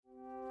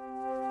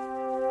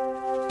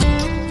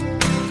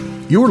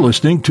You're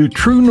listening to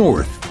True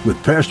North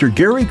with Pastor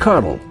Gary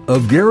Cottle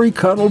of Gary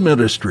Cottle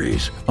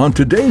Ministries. On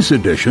today's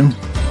edition,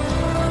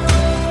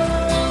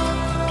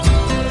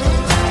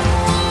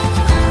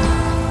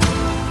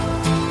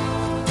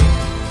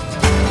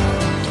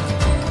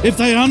 if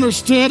they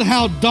understood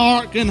how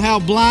dark and how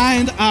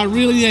blind I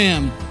really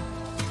am,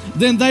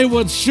 then they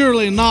would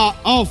surely not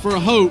offer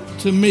hope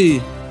to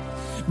me.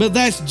 But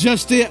that's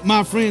just it,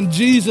 my friend.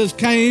 Jesus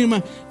came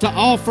to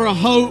offer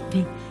hope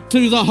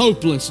to the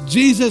hopeless.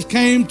 Jesus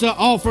came to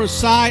offer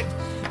sight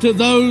to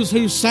those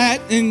who sat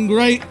in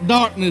great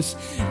darkness.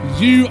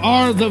 You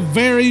are the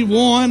very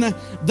one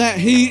that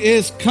he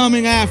is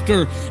coming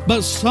after.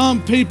 But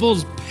some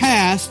people's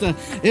past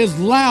is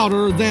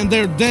louder than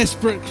their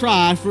desperate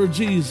cry for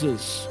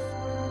Jesus.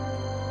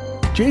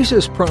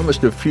 Jesus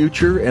promised a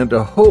future and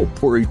a hope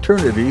for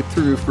eternity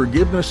through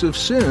forgiveness of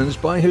sins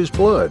by his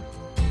blood.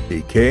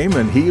 He came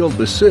and healed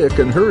the sick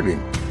and hurting,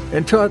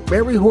 and taught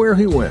everywhere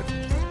he went,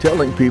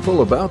 telling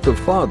people about the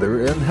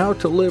Father and how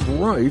to live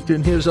right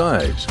in his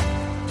eyes.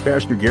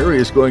 Pastor Gary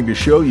is going to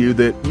show you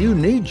that you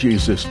need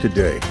Jesus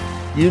today.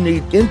 You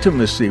need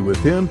intimacy with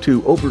him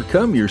to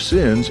overcome your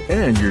sins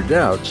and your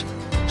doubts,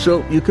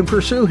 so you can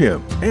pursue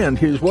him and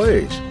his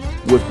ways,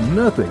 with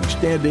nothing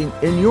standing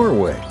in your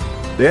way.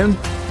 Then,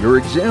 your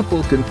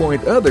example can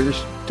point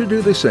others to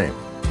do the same.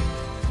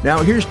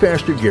 Now here's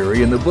Pastor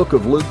Gary in the book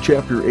of Luke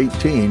chapter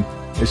 18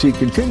 as he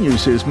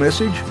continues his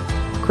message,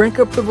 Crank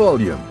Up the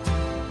Volume.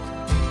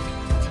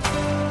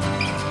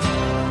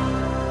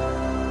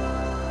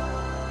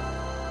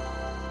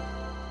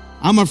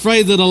 I'm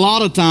afraid that a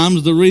lot of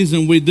times the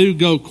reason we do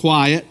go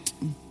quiet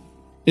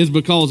is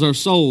because our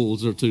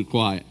souls are too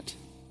quiet.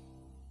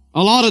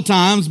 A lot of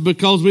times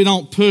because we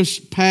don't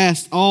push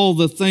past all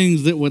the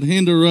things that would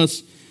hinder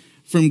us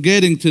from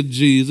getting to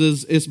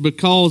Jesus, it's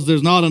because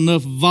there's not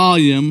enough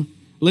volume.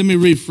 Let me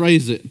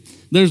rephrase it.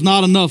 There's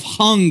not enough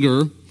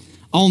hunger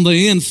on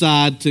the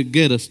inside to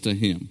get us to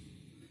him.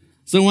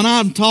 So when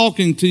I'm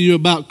talking to you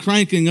about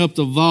cranking up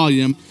the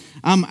volume,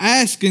 I'm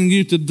asking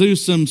you to do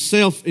some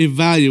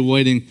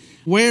self-evaluating.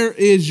 Where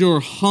is your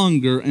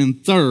hunger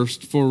and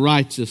thirst for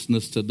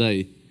righteousness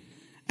today?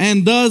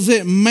 And does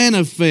it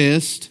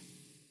manifest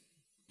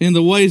in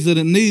the ways that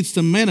it needs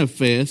to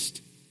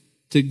manifest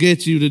to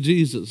get you to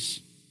Jesus?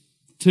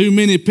 Too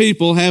many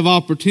people have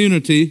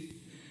opportunity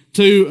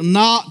to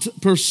not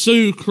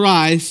pursue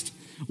Christ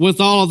with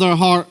all of their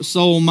heart,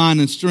 soul, mind,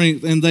 and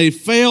strength, and they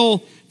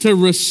fail to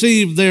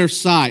receive their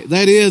sight.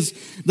 That is,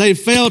 they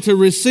fail to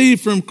receive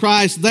from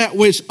Christ that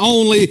which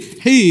only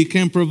he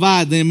can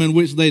provide them and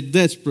which they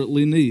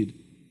desperately need.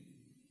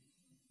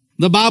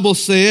 The Bible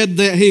said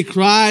that he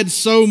cried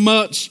so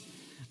much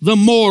the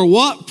more.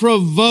 What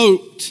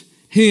provoked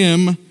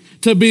him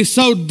to be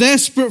so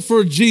desperate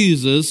for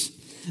Jesus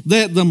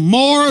that the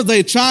more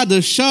they tried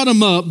to shut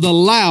him up, the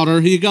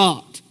louder he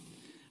got?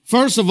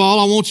 First of all,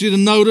 I want you to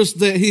notice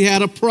that he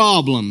had a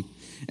problem,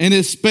 and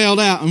it's spelled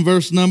out in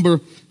verse number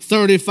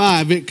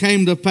 35. It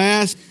came to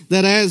pass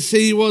that as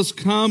he was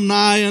come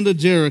nigh unto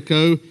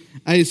Jericho,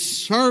 a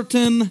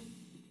certain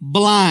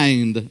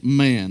blind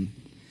man.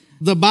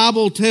 The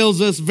Bible tells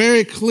us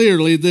very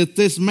clearly that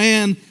this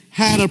man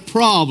had a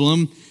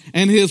problem,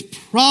 and his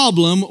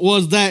problem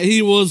was that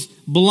he was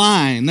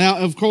blind. Now,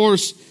 of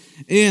course,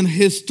 in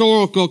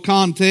historical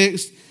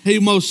context, he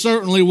most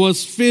certainly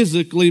was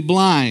physically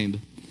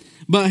blind.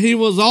 But he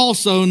was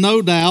also,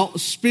 no doubt,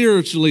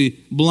 spiritually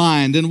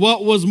blind. And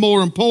what was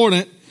more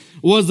important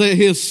was that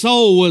his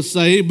soul was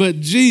saved, but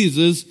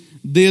Jesus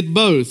did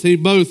both. He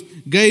both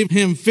gave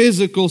him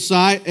physical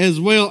sight as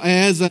well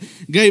as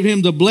gave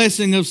him the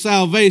blessing of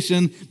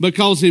salvation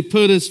because he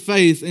put his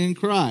faith in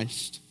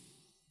Christ.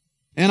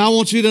 And I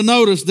want you to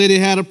notice that he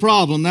had a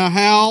problem. Now,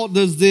 how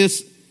does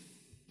this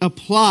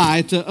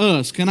apply to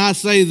us? Can I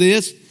say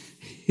this?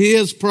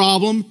 His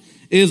problem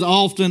is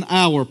often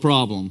our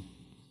problem.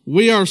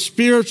 We are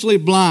spiritually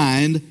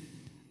blind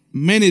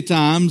many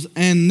times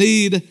and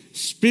need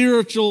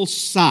spiritual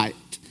sight.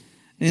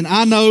 And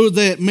I know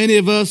that many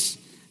of us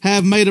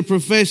have made a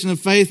profession of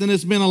faith, and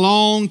it's been a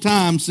long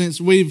time since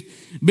we've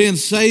been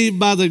saved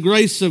by the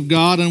grace of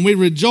God, and we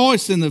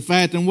rejoice in the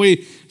fact, and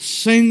we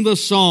sing the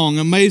song,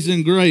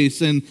 Amazing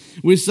Grace, and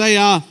we say,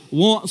 I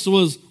once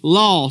was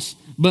lost,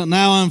 but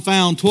now I'm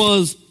found.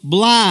 'Twas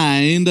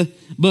blind,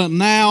 but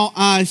now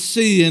I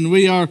see. And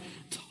we are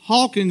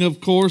talking, of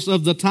course,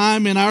 of the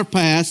time in our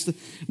past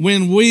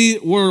when we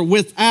were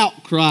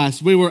without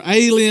Christ. We were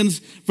aliens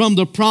from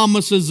the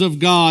promises of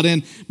God.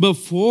 And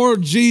before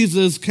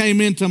Jesus came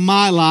into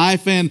my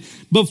life and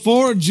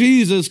before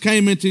Jesus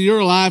came into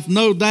your life,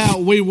 no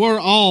doubt we were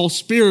all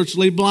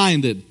spiritually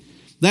blinded.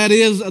 That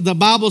is, the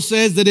Bible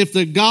says that if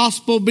the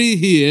gospel be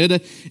hid,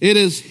 it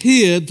is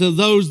hid to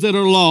those that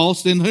are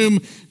lost, in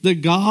whom the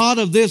God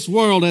of this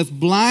world hath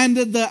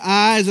blinded the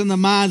eyes and the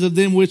minds of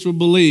them which will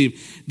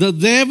believe. The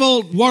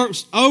devil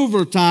works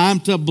overtime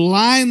to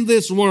blind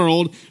this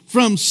world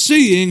from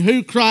seeing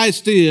who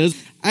Christ is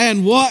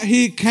and what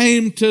he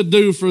came to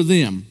do for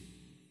them.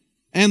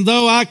 And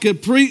though I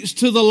could preach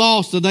to the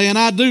lost today, and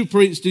I do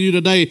preach to you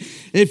today,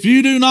 if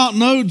you do not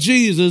know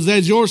Jesus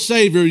as your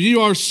Savior, you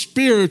are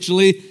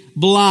spiritually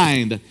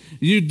blind.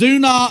 You do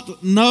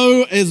not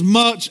know as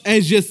much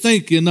as you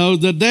think you know.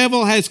 The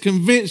devil has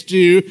convinced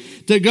you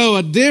to go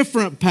a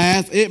different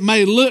path. It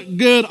may look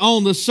good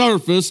on the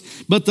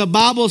surface, but the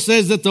Bible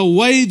says that the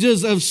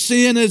wages of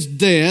sin is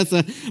death,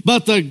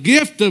 but the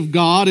gift of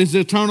God is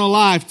eternal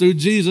life through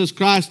Jesus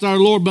Christ our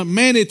Lord. But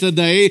many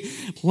today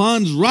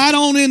plunge right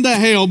on into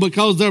hell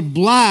because they're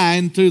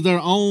blind to their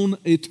own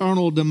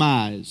eternal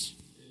demise.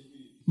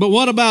 But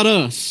what about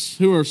us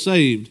who are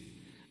saved?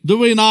 Do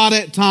we not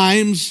at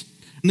times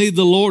need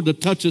the Lord to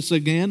touch us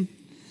again?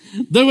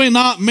 Do we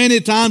not many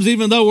times,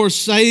 even though we're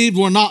saved,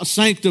 we're not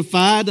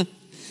sanctified?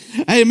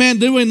 Amen.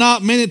 Do we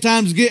not many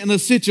times get in a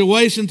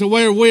situation to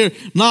where we're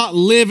not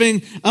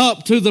living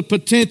up to the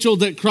potential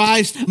that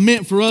Christ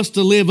meant for us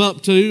to live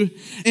up to?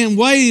 In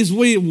ways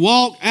we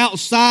walk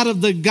outside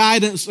of the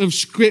guidance of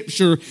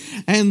Scripture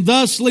and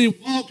thusly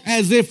walk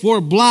as if we're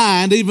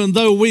blind, even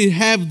though we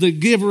have the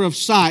giver of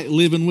sight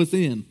living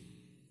within.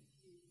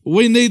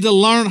 We need to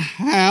learn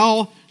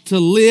how to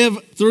live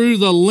through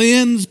the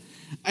lens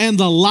and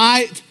the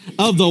light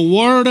of the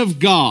Word of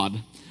God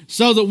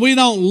so that we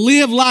don't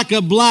live like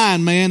a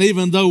blind man,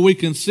 even though we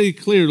can see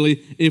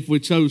clearly if we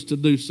chose to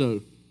do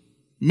so.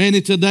 Many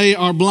today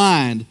are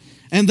blind,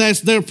 and that's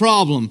their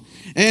problem.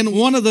 And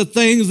one of the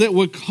things that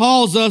would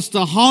cause us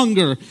to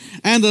hunger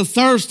and to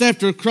thirst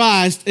after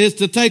Christ is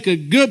to take a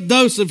good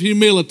dose of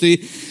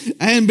humility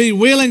and be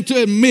willing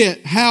to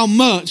admit how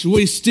much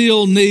we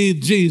still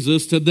need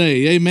Jesus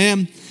today.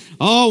 Amen.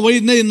 Oh, we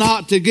need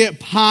not to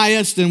get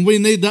pious, and we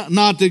need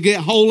not to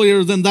get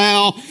holier than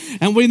thou,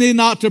 and we need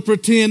not to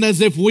pretend as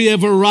if we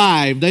have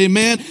arrived.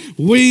 Amen.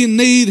 We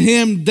need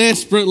Him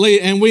desperately,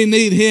 and we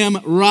need Him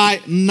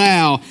right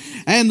now.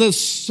 And the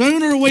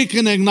sooner we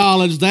can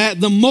acknowledge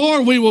that, the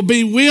more we will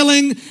be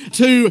willing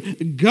to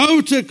go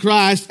to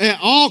Christ at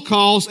all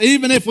costs,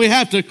 even if we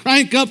have to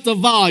crank up the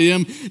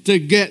volume to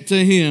get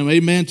to Him.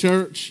 Amen,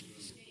 church?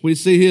 We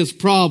see His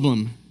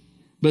problem.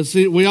 But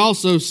see, we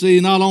also see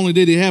not only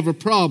did He have a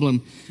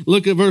problem.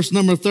 Look at verse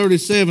number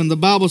 37. The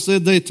Bible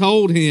said they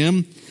told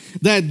Him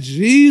that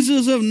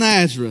Jesus of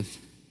Nazareth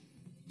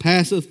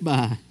passeth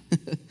by.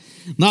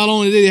 Not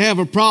only did He have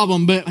a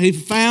problem, but He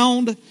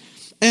found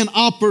an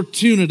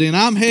opportunity. And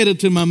I'm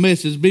headed to my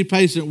message. Be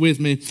patient with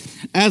me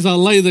as I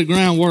lay the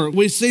groundwork.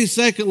 We see,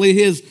 secondly,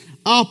 His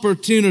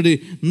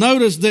opportunity.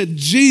 Notice that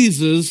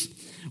Jesus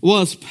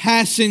was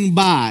passing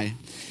by.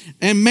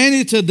 And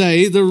many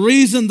today, the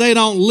reason they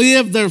don't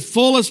live their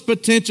fullest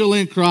potential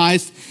in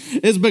Christ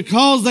is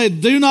because they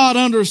do not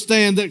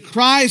understand that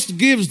Christ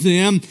gives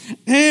them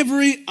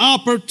every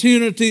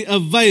opportunity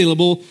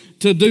available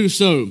to do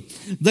so.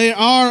 They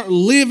are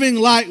living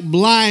like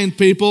blind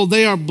people.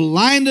 They are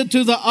blinded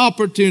to the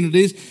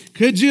opportunities.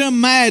 Could you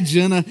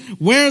imagine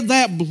where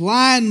that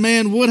blind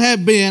man would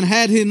have been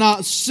had he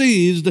not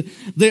seized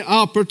the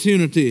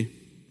opportunity?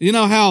 You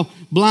know how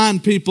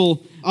blind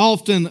people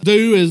often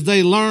do is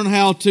they learn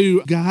how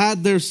to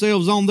guide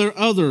themselves on their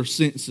other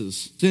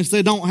senses. Since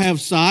they don't have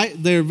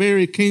sight, they're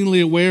very keenly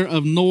aware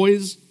of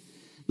noise.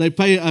 They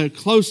pay a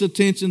close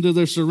attention to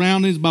their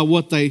surroundings by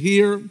what they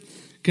hear.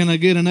 Can I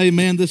get an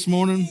amen this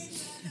morning?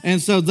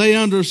 And so they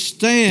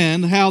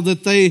understand how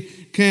that they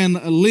can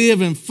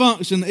live and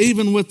function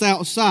even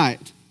without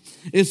sight.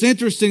 It's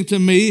interesting to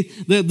me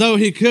that though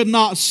he could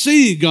not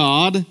see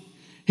God,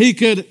 he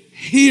could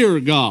hear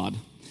God.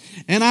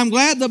 And I'm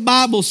glad the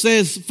Bible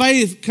says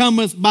faith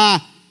cometh by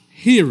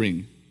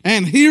hearing,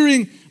 and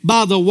hearing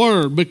by the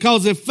word,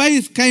 because if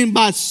faith came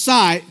by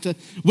sight,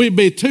 we'd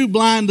be too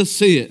blind to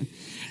see it.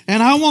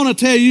 And I want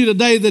to tell you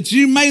today that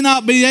you may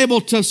not be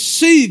able to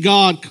see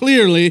God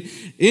clearly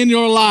in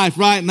your life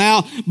right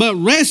now, but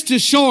rest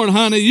assured,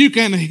 honey, you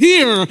can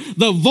hear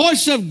the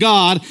voice of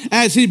God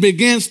as He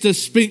begins to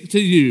speak to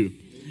you.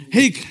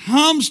 He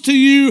comes to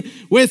you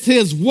with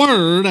His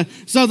word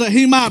so that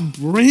He might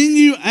bring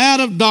you out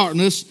of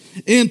darkness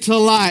into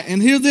light.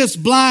 And here this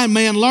blind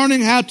man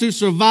learning how to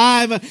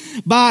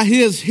survive by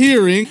his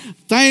hearing.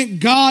 Thank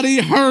God he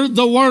heard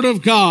the word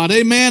of God.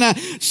 Amen.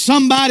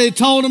 Somebody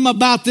told him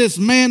about this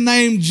man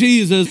named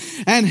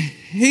Jesus, and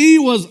he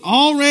was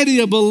already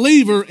a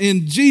believer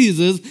in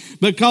Jesus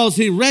because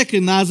he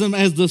recognized him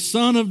as the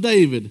Son of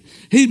David.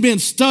 He'd been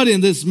studying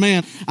this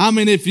man. I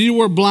mean, if you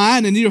were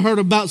blind and you heard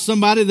about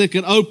somebody that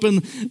could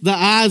open the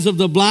eyes of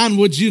the blind,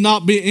 would you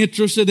not be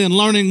interested in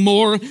learning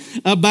more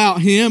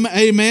about him?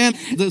 Amen.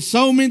 That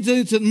so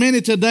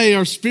many today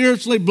are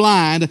spiritually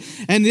blind,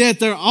 and yet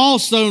they're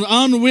also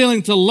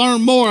unwilling to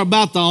learn more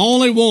about the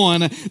only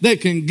one that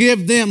can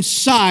give them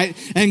sight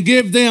and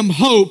give them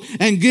hope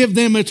and give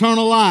them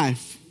eternal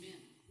life.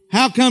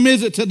 How come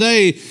is it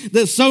today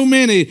that so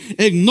many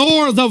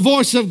ignore the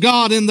voice of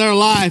God in their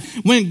life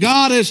when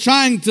God is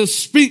trying to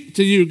speak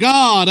to you?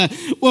 God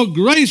will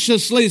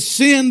graciously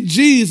send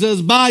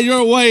Jesus by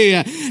your way.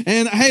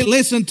 And hey,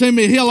 listen to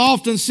me. He'll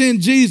often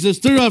send Jesus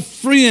through a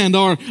friend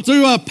or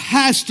through a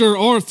pastor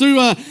or through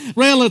a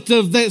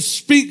relative that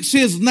speaks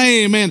his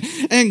name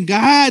and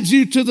guides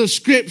you to the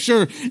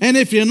scripture. And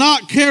if you're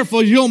not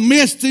careful, you'll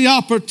miss the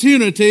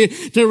opportunity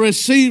to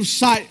receive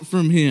sight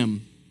from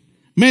him.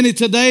 Many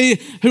today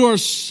who are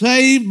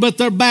saved, but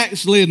they're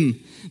backslidden.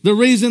 The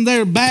reason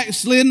they're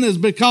backslidden is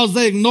because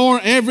they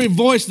ignore every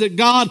voice that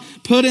God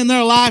put in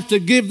their life to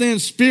give them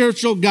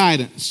spiritual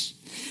guidance.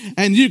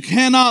 And you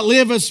cannot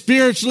live a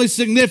spiritually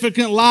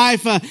significant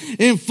life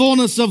in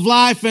fullness of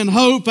life and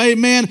hope,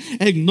 amen,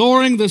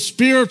 ignoring the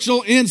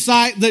spiritual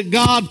insight that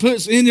God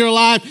puts in your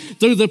life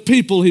through the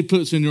people he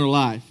puts in your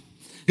life.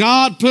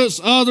 God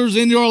puts others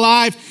in your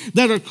life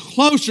that are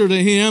closer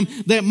to him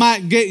that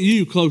might get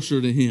you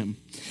closer to him.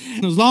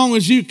 As long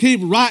as you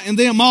keep writing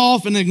them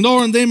off and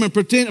ignoring them and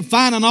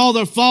finding all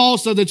their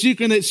faults so that you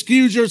can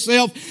excuse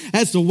yourself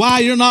as to why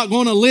you're not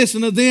going to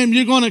listen to them,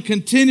 you're going to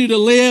continue to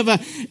live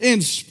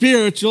in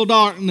spiritual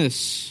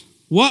darkness.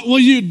 What will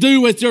you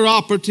do with your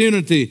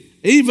opportunity,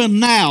 even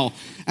now,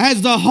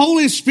 as the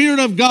Holy Spirit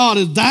of God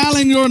is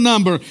dialing your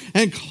number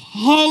and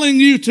calling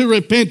you to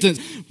repentance?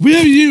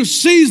 Will you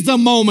seize the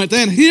moment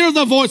and hear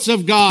the voice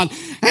of God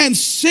and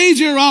seize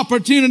your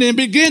opportunity and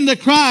begin to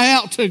cry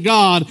out to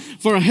God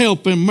for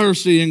help and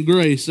mercy and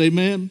grace?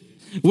 Amen.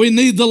 We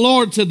need the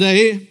Lord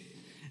today.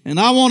 And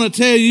I want to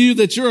tell you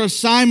that your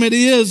assignment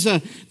is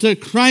to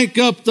crank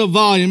up the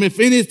volume.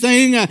 If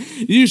anything,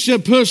 you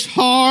should push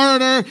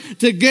harder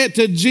to get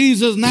to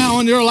Jesus now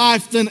in your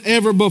life than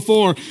ever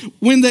before.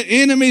 When the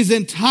enemy is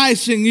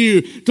enticing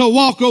you to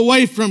walk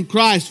away from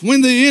Christ,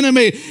 when the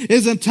enemy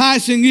is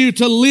enticing you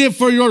to live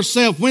for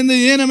yourself, when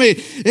the enemy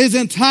is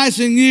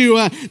enticing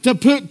you to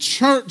put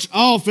church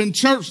off and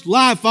church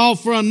life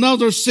off for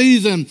another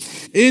season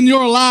in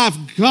your life,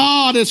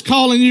 God is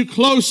calling you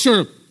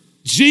closer.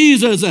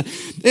 Jesus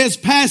is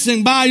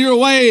passing by your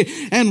way,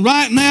 and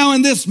right now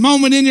in this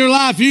moment in your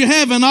life, you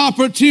have an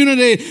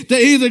opportunity to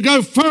either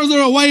go further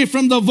away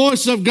from the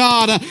voice of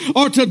God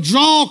or to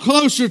draw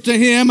closer to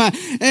him,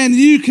 and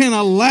you can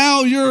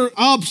allow your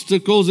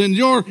obstacles and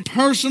your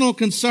personal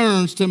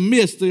concerns to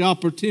miss the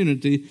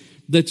opportunity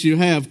that you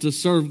have to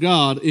serve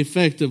God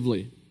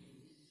effectively.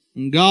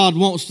 And God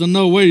wants to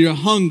know where your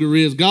hunger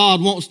is.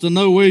 God wants to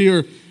know where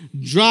your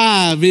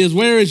drive is.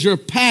 Where is your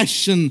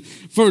passion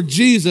for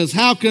Jesus?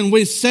 How can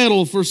we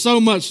settle for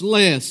so much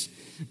less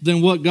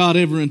than what God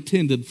ever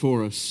intended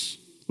for us?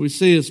 We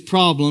see his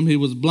problem. He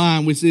was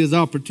blind. We see his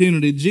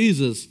opportunity.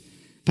 Jesus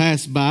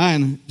passed by,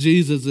 and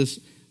Jesus is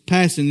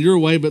passing your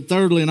way. But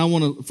thirdly, and I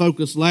want to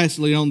focus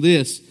lastly on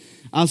this,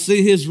 I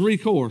see his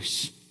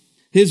recourse.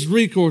 His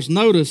recourse.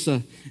 Notice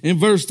in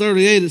verse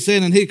 38 it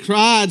said, and he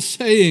cried,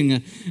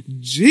 saying,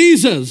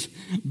 Jesus,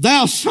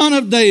 thou son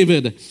of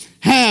David,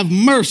 have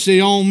mercy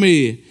on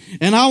me.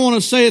 And I want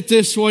to say it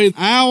this way,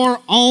 our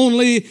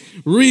only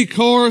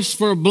recourse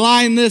for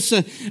blindness,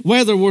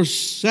 whether we're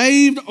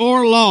saved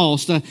or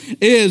lost,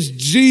 is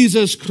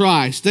Jesus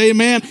Christ.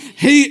 Amen.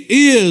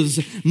 He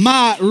is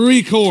my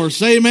recourse.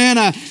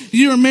 Amen.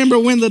 You remember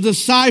when the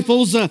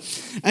disciples,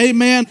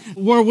 amen,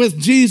 were with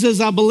Jesus,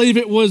 I believe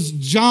it was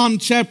John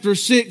chapter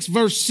 6,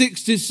 verse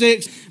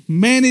 66.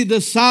 Many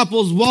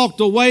disciples walked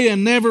away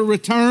and never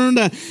returned.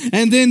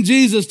 And then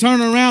Jesus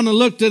turned around and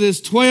looked at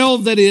his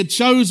 12 that he had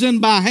chosen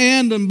by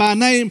hand and by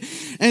name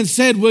and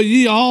said, will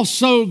ye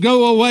also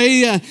go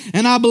away?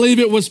 And I believe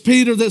it was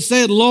Peter that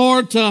said,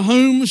 Lord, to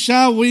whom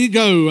shall we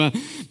go?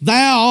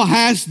 Thou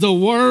hast the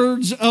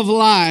words of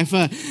life.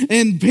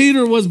 And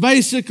Peter was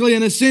basically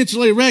and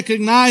essentially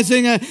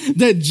recognizing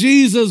that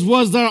Jesus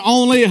was their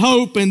only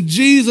hope and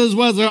Jesus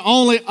was their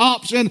only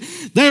option.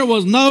 There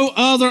was no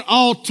other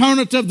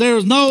alternative. There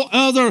was no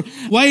other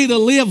way to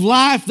live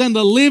life than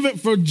to live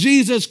it for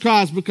Jesus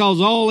Christ, because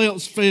all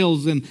else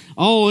fails and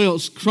all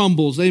else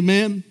crumbles.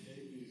 Amen.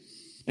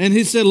 And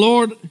he said,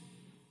 Lord,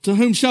 to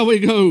whom shall we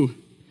go?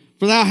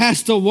 For thou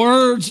hast the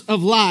words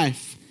of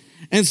life.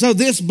 And so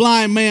this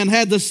blind man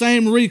had the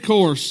same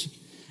recourse.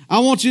 I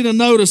want you to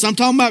notice, I'm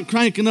talking about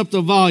cranking up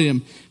the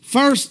volume.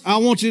 First, I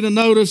want you to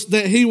notice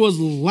that he was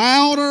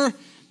louder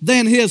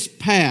than his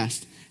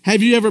past.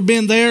 Have you ever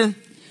been there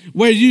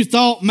where you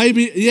thought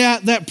maybe, yeah,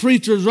 that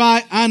preacher's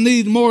right, I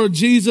need more of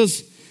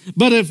Jesus.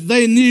 But if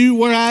they knew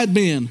where I'd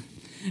been,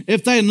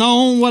 if they'd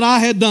known what I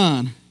had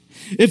done,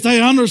 if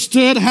they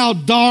understood how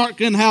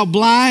dark and how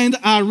blind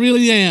I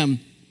really am,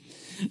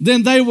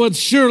 then they would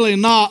surely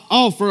not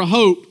offer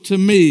hope to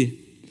me.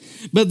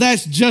 But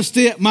that's just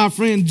it, my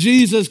friend.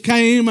 Jesus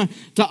came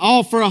to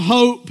offer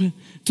hope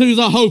to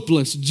the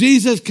hopeless.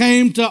 Jesus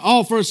came to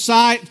offer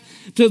sight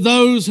to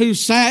those who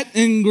sat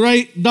in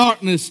great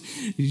darkness.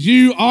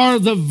 You are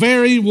the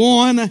very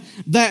one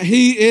that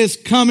he is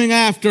coming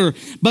after.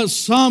 But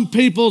some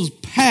people's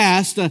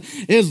past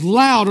is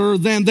louder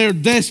than their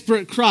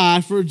desperate cry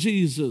for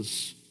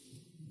Jesus.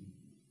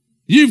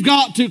 You've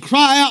got to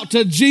cry out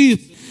to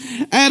Jesus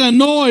at a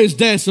noise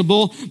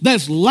decibel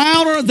that's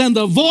louder than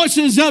the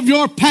voices of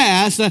your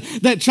past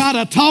that try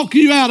to talk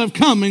you out of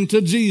coming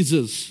to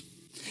Jesus.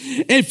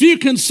 If you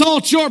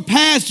consult your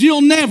past,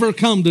 you'll never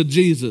come to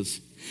Jesus.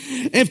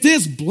 If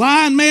this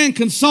blind man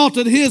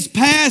consulted his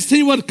past,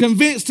 he would have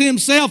convinced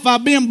himself,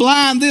 I've been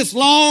blind this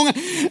long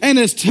and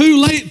it's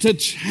too late to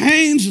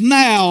change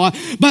now.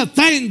 But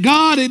thank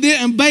God he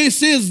didn't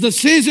base his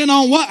decision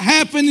on what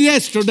happened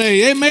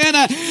yesterday.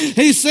 Amen.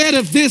 He said,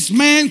 if this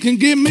man can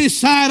give me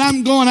sight,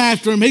 I'm going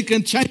after him. He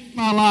can change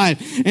my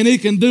life, and he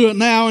can do it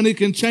now, and he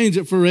can change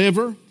it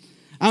forever.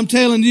 I'm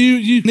telling you,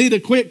 you need to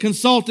quit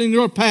consulting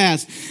your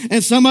past.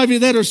 And some of you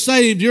that are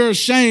saved, you're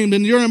ashamed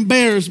and you're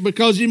embarrassed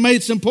because you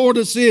made some poor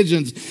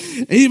decisions.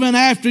 Even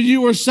after you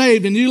were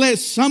saved, and you let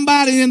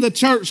somebody in the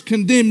church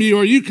condemn you,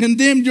 or you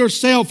condemned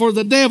yourself, or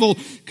the devil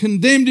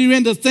condemned you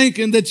into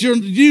thinking that you're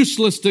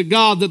useless to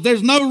God, that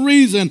there's no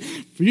reason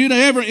for you to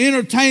ever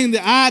entertain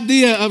the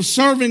idea of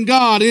serving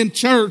God in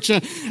church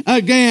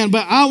again.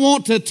 But I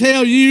want to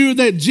tell you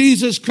that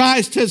Jesus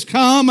Christ has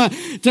come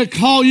to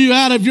call you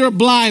out of your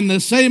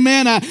blindness.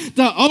 Amen.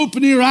 To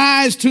open your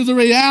eyes to the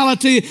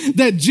reality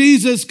that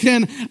Jesus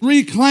can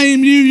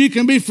reclaim you. You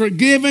can be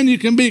forgiven. You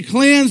can be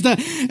cleansed.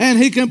 And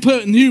he can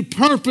put new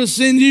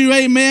purpose in you.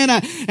 Amen.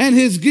 And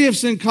his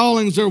gifts and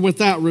callings are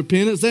without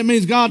repentance. That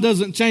means God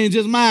doesn't change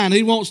his mind.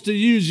 He wants to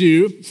use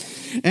you.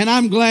 And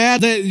I'm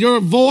glad that your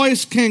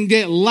voice can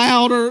get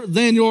louder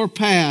than your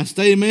past.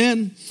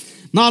 Amen.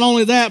 Not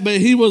only that, but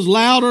he was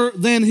louder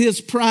than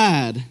his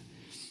pride.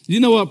 You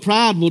know what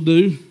pride will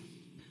do?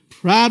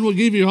 Pride will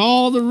give you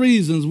all the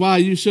reasons why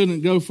you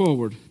shouldn't go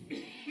forward.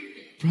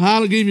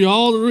 Pride will give you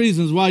all the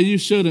reasons why you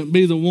shouldn't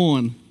be the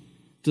one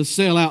to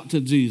sell out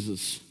to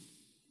Jesus.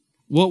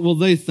 What will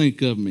they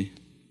think of me?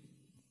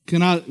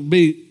 Can I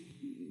be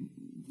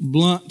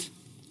blunt?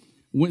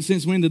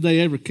 Since when did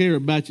they ever care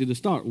about you to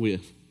start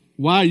with?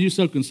 Why are you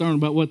so concerned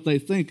about what they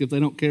think if they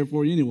don't care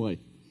for you anyway?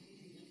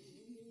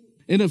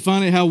 Isn't it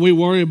funny how we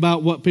worry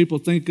about what people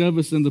think of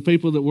us, and the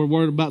people that we're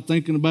worried about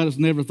thinking about us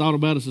never thought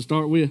about us to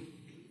start with?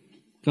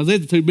 Because they're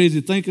too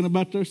busy thinking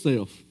about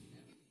themselves.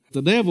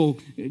 The devil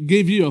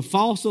give you a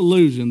false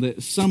illusion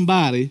that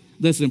somebody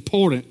that's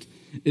important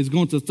is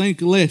going to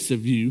think less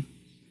of you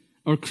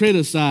or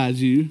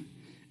criticize you.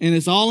 And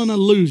it's all an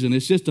illusion.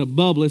 It's just a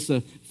bubble. It's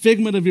a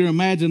figment of your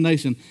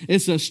imagination.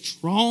 It's a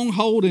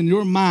stronghold in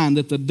your mind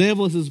that the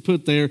devil has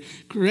put there,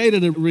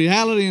 created a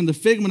reality in the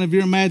figment of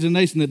your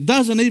imagination that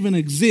doesn't even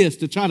exist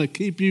to try to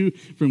keep you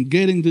from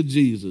getting to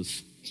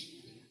Jesus.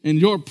 And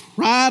your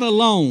pride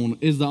alone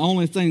is the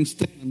only thing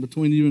standing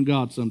between you and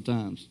God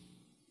sometimes.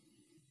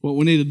 What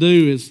we need to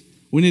do is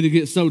we need to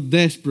get so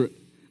desperate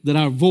that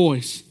our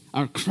voice,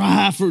 our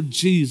cry for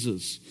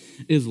Jesus,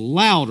 is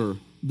louder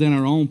than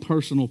our own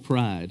personal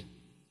pride.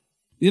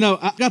 You know,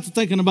 I got to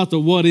thinking about the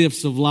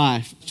what-ifs of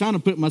life, trying to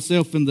put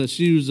myself in the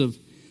shoes of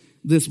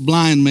this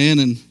blind man,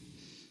 and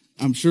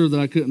I'm sure that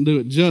I couldn't do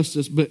it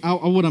justice, but I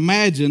would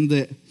imagine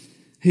that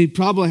he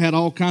probably had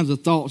all kinds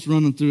of thoughts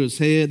running through his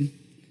head.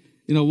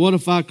 You know, what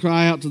if I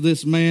cry out to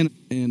this man,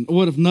 and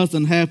what if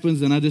nothing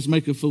happens and I just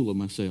make a fool of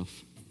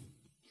myself?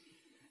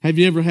 Have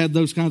you ever had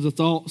those kinds of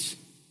thoughts?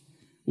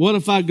 What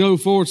if I go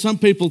forward? Some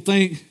people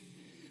think,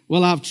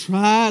 well, I've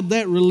tried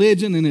that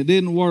religion and it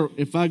didn't work.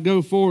 If I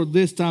go forward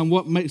this time,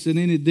 what makes it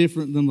any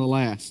different than the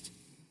last?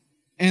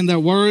 And they're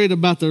worried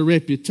about their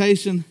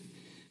reputation.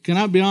 Can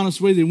I be honest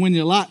with you? When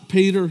you're like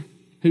Peter,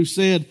 who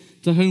said,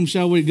 to whom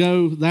shall we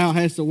go? Thou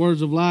hast the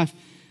words of life.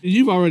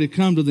 You've already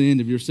come to the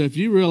end of yourself.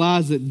 You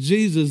realize that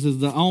Jesus is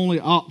the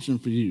only option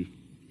for you.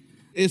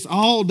 It's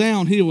all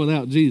downhill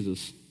without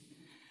Jesus.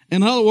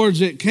 In other words,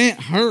 it can't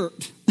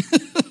hurt.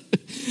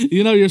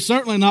 You know, you're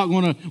certainly not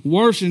going to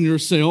worsen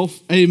yourself.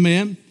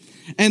 Amen.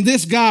 And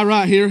this guy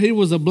right here, he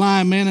was a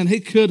blind man, and he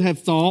could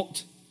have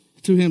thought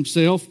to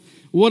himself,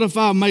 what if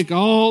I make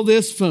all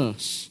this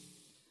fuss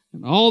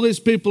and all these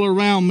people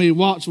around me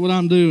watch what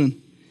I'm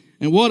doing?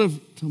 And what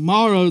if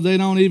tomorrow they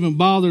don't even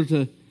bother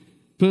to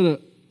put an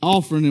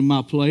offering in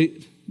my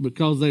plate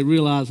because they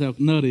realize how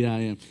nutty I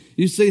am?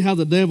 You see how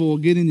the devil will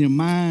get in your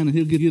mind, and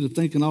he'll get you to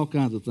thinking all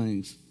kinds of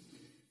things.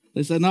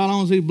 They say not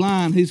only is he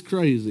blind, he's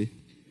crazy.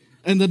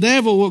 And the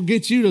devil will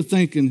get you to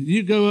thinking,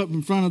 you go up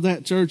in front of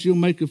that church, you'll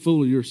make a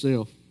fool of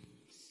yourself.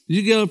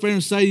 You get up there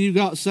and say you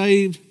got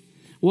saved,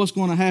 what's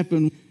going to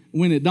happen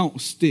when it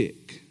don't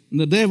stick? And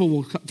the devil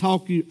will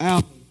talk you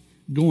out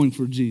going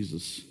for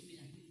Jesus.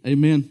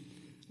 Amen.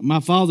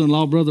 My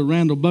father-in-law, Brother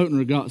Randall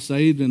Boatner, got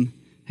saved, and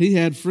he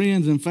had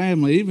friends and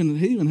family.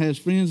 He even has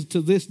friends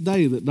to this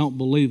day that don't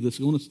believe it's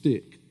going to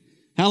stick.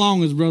 How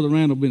long has Brother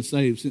Randall been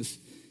saved? Since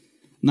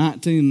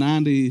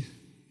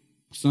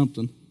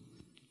 1990-something.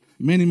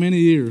 Many, many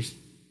years.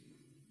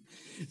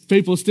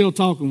 People still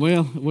talking,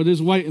 well, we're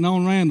just waiting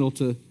on Randall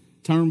to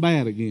turn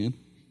bad again.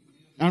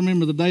 I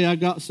remember the day I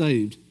got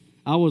saved.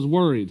 I was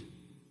worried.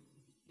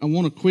 I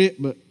want to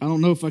quit, but I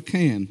don't know if I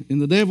can. And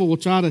the devil will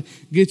try to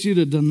get you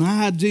to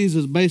deny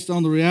Jesus based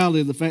on the reality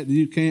of the fact that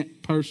you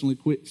can't personally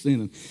quit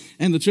sinning.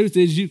 And the truth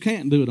is, you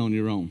can't do it on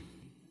your own.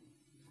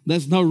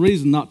 That's no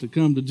reason not to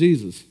come to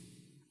Jesus.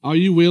 Are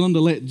you willing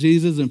to let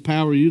Jesus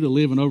empower you to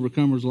live an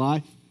overcomer's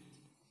life?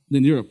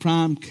 Then you're a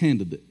prime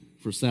candidate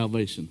for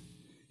salvation.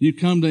 You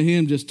come to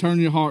Him, just turn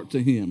your heart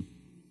to Him.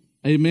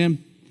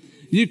 Amen.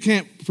 You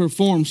can't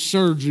perform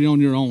surgery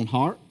on your own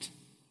heart.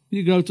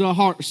 You go to a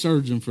heart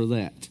surgeon for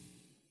that.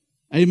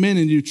 Amen.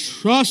 And you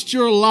trust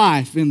your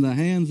life in the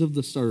hands of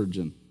the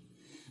surgeon.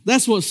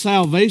 That's what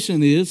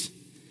salvation is.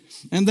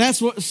 And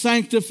that's what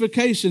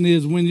sanctification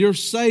is when you're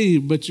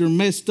saved but you're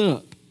messed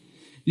up.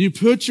 You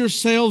put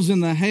yourselves in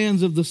the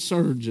hands of the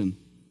surgeon,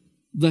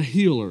 the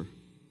healer,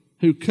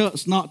 who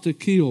cuts not to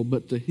kill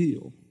but to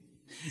heal.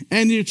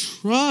 And you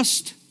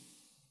trust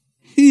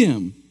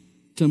Him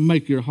to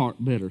make your heart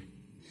better.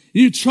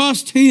 You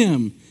trust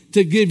Him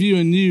to give you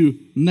a new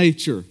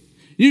nature.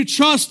 You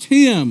trust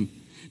Him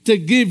to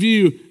give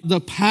you the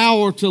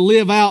power to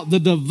live out the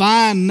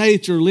divine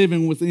nature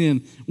living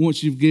within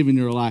once you've given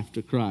your life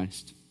to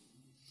Christ.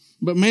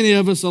 But many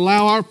of us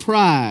allow our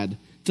pride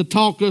to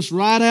talk us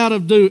right out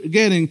of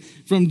getting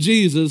from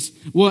Jesus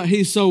what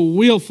He so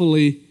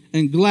willfully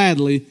and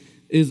gladly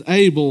is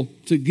able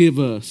to give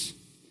us.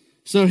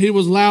 So He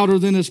was louder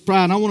than His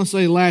pride. And I want to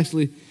say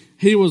lastly,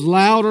 He was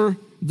louder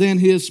than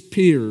His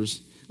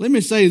peers. Let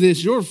me say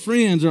this, your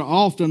friends are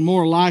often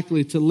more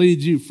likely to lead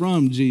you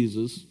from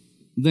Jesus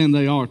than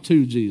they are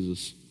to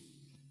Jesus.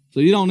 So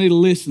you don't need to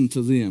listen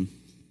to them.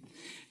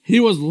 He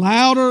was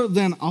louder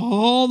than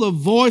all the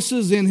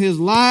voices in his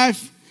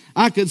life.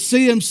 I could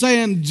see him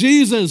saying,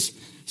 Jesus,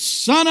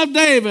 Son of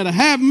David,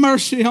 have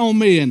mercy on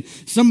me. And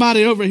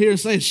somebody over here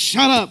says,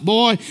 shut up,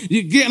 boy.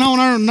 You're getting on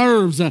our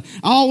nerves.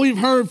 All we've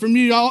heard from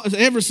you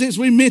ever since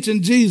we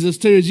mentioned Jesus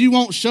to is you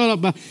won't shut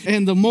up.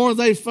 And the more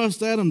they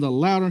fussed at him, the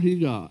louder he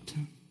got.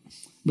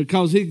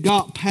 Because he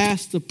got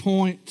past the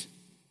point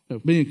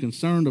of being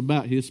concerned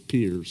about his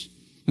peers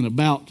and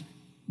about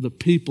the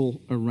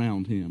people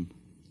around him.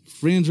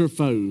 Friends or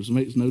foes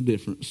makes no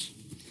difference.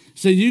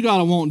 See, you got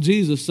to want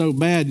Jesus so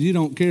bad you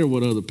don't care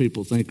what other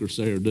people think or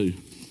say or do.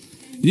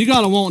 You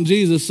got to want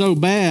Jesus so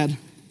bad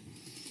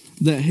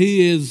that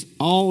He is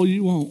all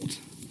you want,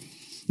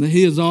 that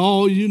He is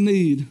all you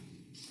need.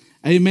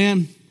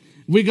 Amen.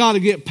 We got to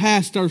get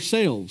past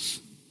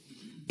ourselves,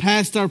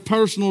 past our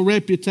personal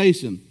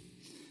reputation.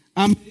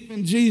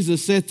 Even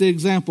Jesus set the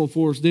example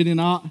for us, did He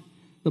not?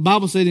 The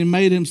Bible said He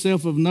made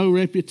Himself of no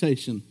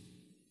reputation.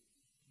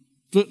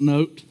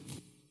 Footnote,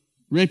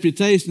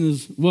 reputation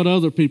is what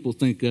other people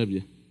think of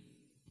you.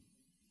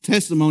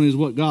 Testimony is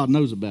what God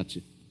knows about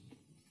you.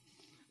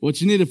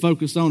 What you need to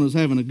focus on is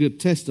having a good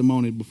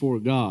testimony before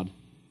God,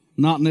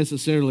 not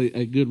necessarily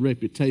a good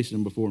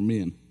reputation before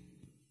men.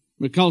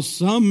 Because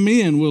some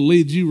men will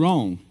lead you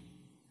wrong.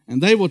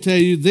 And they will tell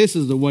you this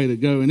is the way to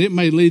go. And it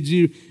may lead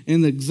you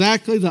in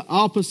exactly the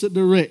opposite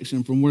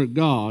direction from where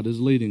God is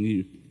leading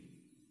you.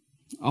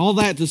 All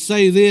that to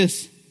say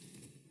this,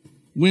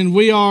 when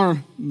we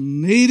are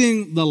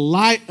needing the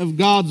light of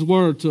God's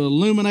Word to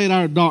illuminate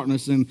our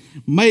darkness and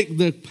make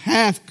the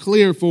path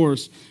clear for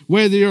us,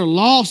 whether you're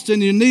lost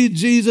and you need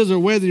Jesus or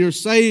whether you're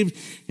saved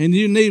and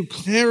you need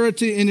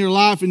clarity in your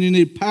life and you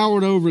need power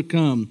to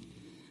overcome,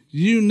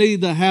 you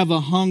need to have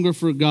a hunger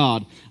for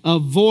God, a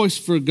voice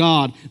for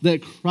God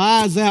that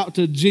cries out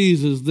to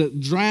Jesus, that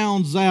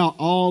drowns out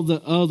all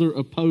the other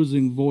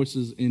opposing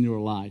voices in your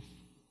life.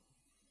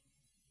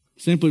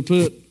 Simply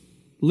put,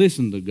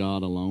 listen to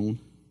God alone.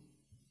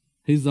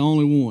 He's the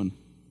only one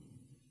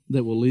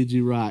that will lead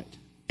you right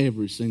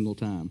every single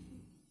time.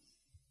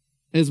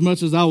 As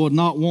much as I would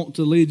not want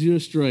to lead you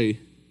astray,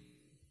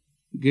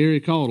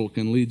 Gary Caudle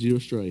can lead you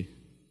astray.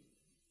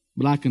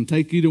 But I can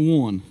take you to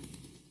one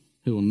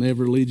who will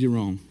never lead you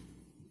wrong.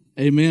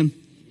 Amen.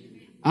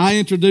 I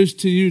introduce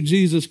to you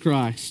Jesus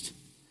Christ,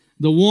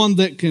 the one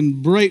that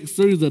can break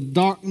through the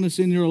darkness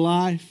in your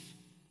life.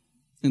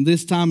 And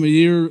this time of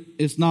year,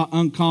 it's not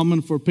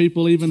uncommon for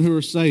people even who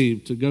are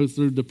saved to go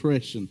through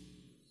depression.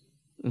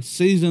 A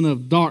season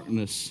of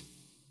darkness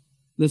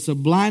that's a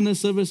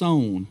blindness of its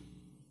own.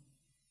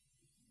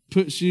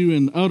 Puts you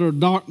in utter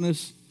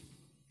darkness,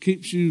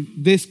 keeps you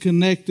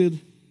disconnected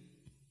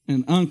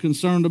and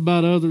unconcerned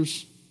about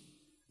others,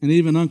 and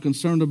even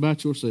unconcerned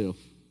about yourself.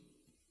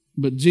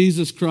 But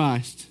Jesus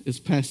Christ is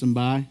passing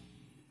by.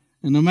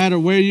 And no matter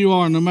where you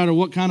are, no matter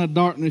what kind of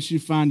darkness you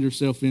find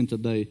yourself in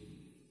today,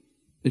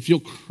 if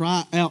you'll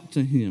cry out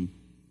to Him,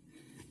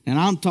 and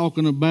I'm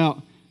talking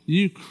about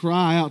you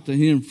cry out to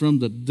Him from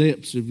the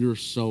depths of your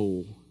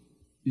soul.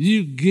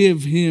 You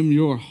give Him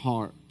your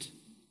heart.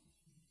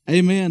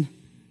 Amen.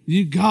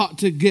 You got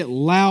to get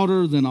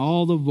louder than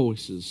all the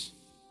voices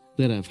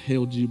that have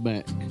held you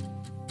back.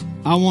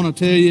 I want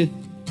to tell you,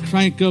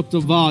 crank up the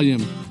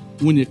volume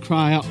when you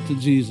cry out to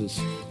Jesus,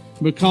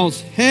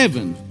 because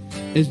heaven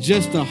is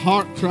just a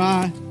heart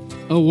cry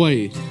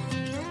away.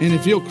 And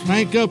if you'll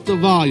crank up the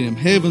volume,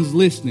 heaven's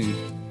listening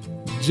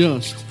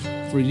just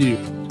for you.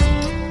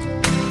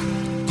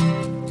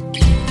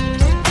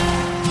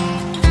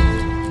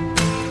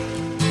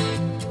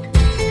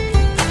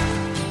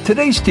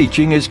 Today's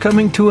teaching is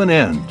coming to an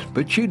end,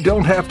 but you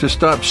don't have to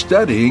stop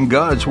studying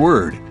God's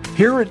Word.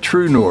 Here at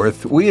True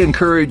North, we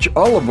encourage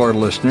all of our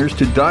listeners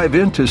to dive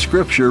into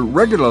Scripture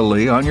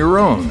regularly on your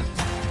own.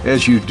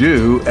 As you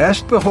do,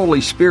 ask the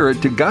Holy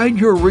Spirit to guide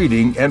your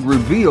reading and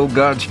reveal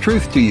God's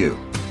truth to you.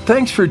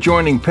 Thanks for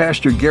joining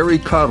Pastor Gary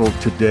Caudill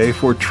today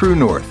for True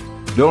North.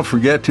 Don't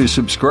forget to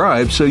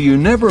subscribe so you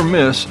never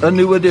miss a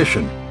new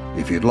edition.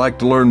 If you'd like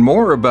to learn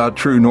more about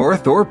True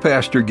North or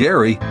Pastor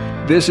Gary,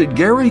 visit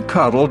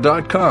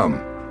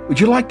GaryCaudill.com. Would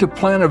you like to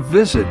plan a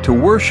visit to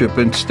worship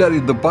and study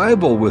the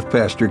Bible with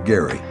Pastor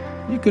Gary?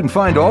 You can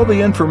find all the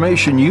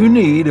information you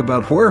need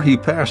about where he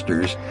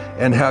pastors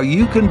and how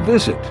you can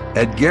visit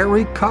at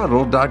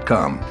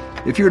GaryCaudill.com.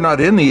 If you're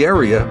not in the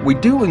area, we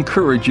do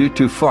encourage you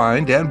to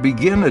find and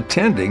begin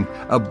attending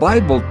a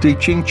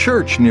Bible-teaching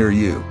church near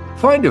you.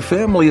 Find a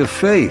family of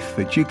faith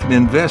that you can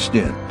invest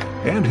in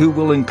and who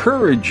will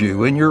encourage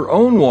you in your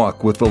own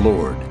walk with the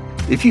Lord.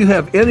 If you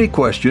have any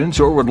questions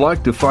or would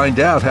like to find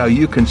out how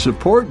you can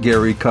support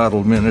Gary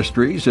Caudill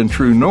Ministries and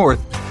True North,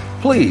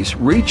 please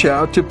reach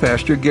out to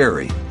Pastor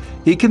Gary.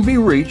 He can be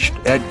reached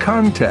at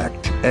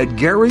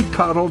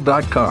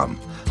contact@GaryCaudill.com.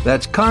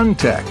 That's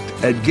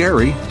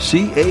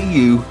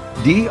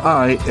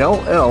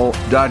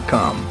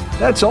contact@GaryCaudill.com.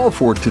 That's all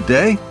for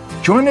today.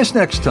 Join us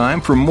next time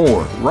for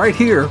more right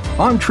here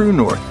on True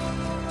North.